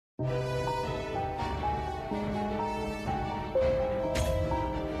Yeah.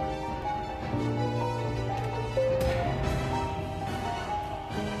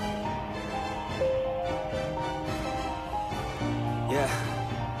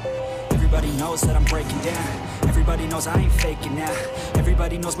 Everybody knows that I'm breaking down. Everybody knows I ain't faking now.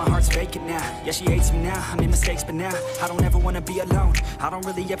 Everybody knows my heart's vacant now. Yeah, she hates me now, I made mistakes but now I don't ever wanna be alone. I don't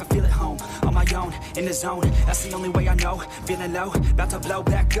really ever feel at home. On my own, in the zone, that's the only way I know. Feeling low, about to blow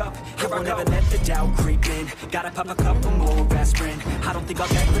back up. I won't ever let the doubt creep in. Gotta pop a couple more aspirin. I don't think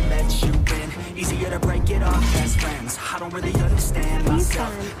I'll ever let you in. Easier to break it off as friends. I don't really understand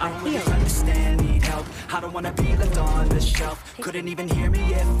myself. I don't really understand, need help. I don't wanna be left on the shelf. Couldn't even hear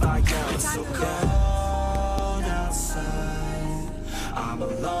me if I yelled. It's so cold outside, I'm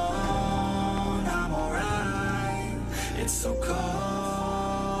alone, I'm alright. It's so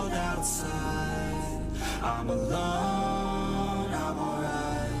cold outside, I'm alone, I'm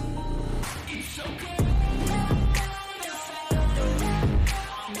alright. It's so cold.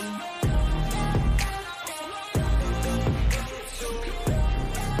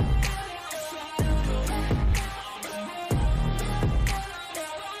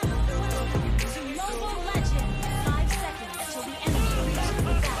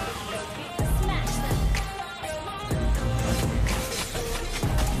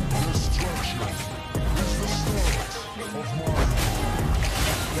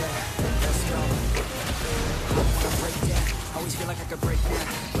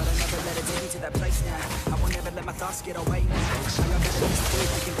 Get away now. I got better things to do,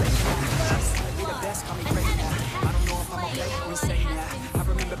 we can play now. I just wanna be the best, call me great now. I don't know if I'm okay or insane now. I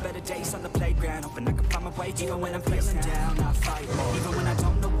remember better days on the playground, hoping I can find my way. Even when I'm feeling down, I fight. Even when I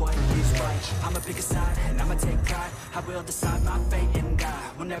don't know what is right, I'ma pick a side and I'ma take pride. I will decide my fate and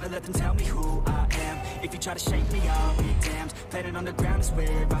I will never let them tell me who I am. If you try to shake me, I'll be damned. Planet on the ground is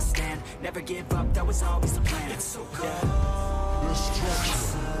where I stand. Never give up, that was always the plan. It's so cold.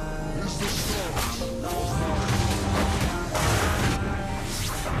 Destruction is the start. I'm alone.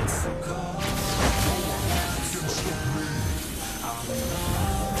 It's so cold. Nothing can stop me. I'm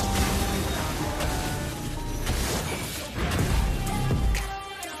alone.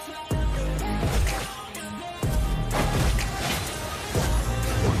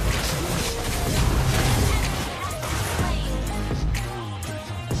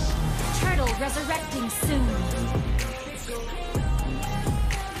 Turtle resurrecting soon.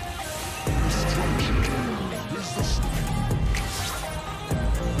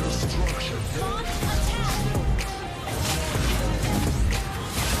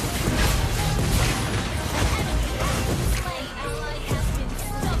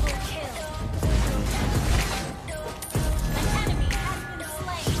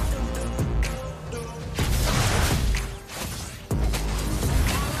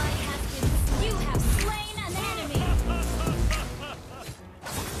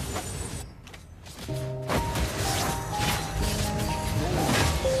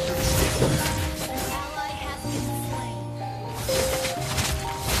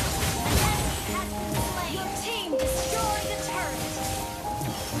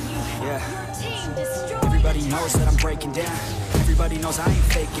 Everybody knows that I'm breaking down. Everybody knows I ain't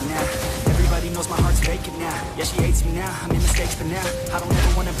faking now. Everybody knows my heart's vacant now. Yeah, she hates me now, I made mistakes but now I don't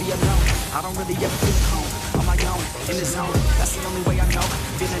ever wanna be alone. I don't really ever feel at home. On my own, in the zone, that's the only way I know.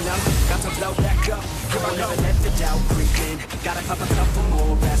 Feeling low, got to blow back up. I won't ever let the doubt creep in. Gotta pop a couple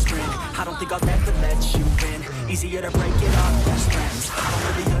more aspirin. I don't think I'll ever let you in. Easier to break it off as friends. I don't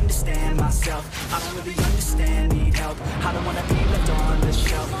really understand myself. I don't really understand, need help. I don't wanna be left on the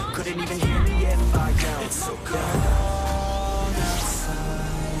shelf. Couldn't even hear me if I yelled. It's so cold outside,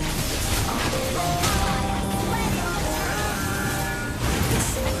 I'm alone. It's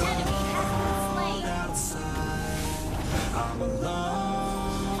so cold outside, I'm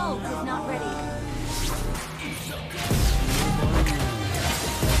alone. Hulk is not ready.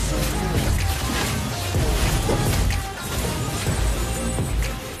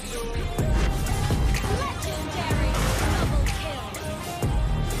 Legendary double kill.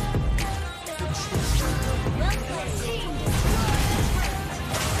 Well played.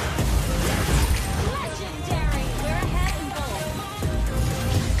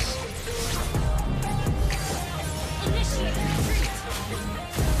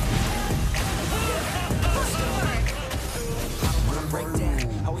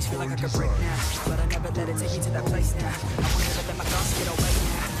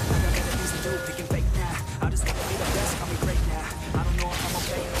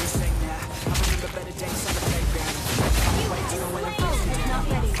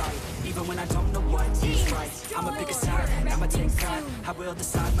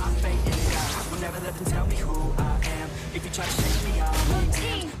 my fate, and I will never let them tell me who I am. If you try to shake me, I'll be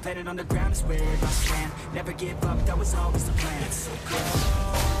damned. Planet on the ground is where I stand. Never give up, that was always the plan. It's so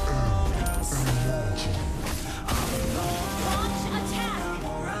cold outside. Launch attack! I'm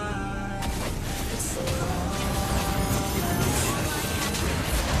alright. It's so cold.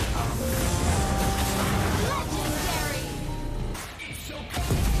 Legendary!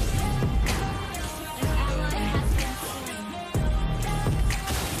 An ally has been slain.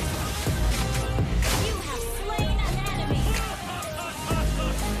 You have slain an enemy.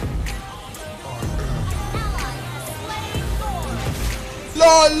 Ally has slain Thor.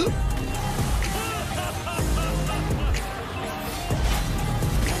 LOL.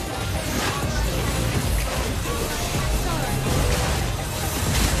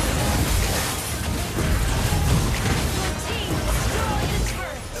 Your team destroyed a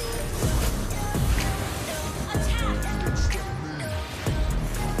turret. Attack!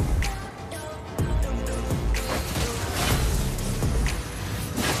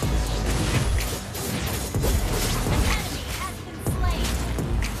 An enemy has been slain.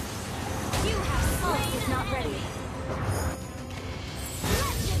 You have slain is not ready.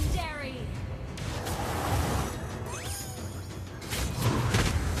 Legendary!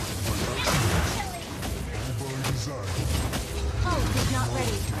 Ult is not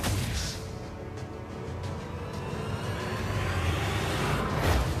ready.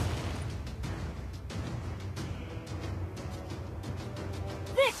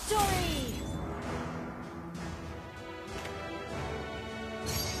 Victory!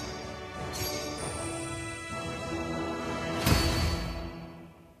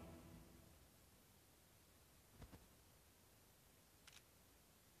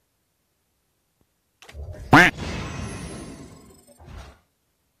 Quack.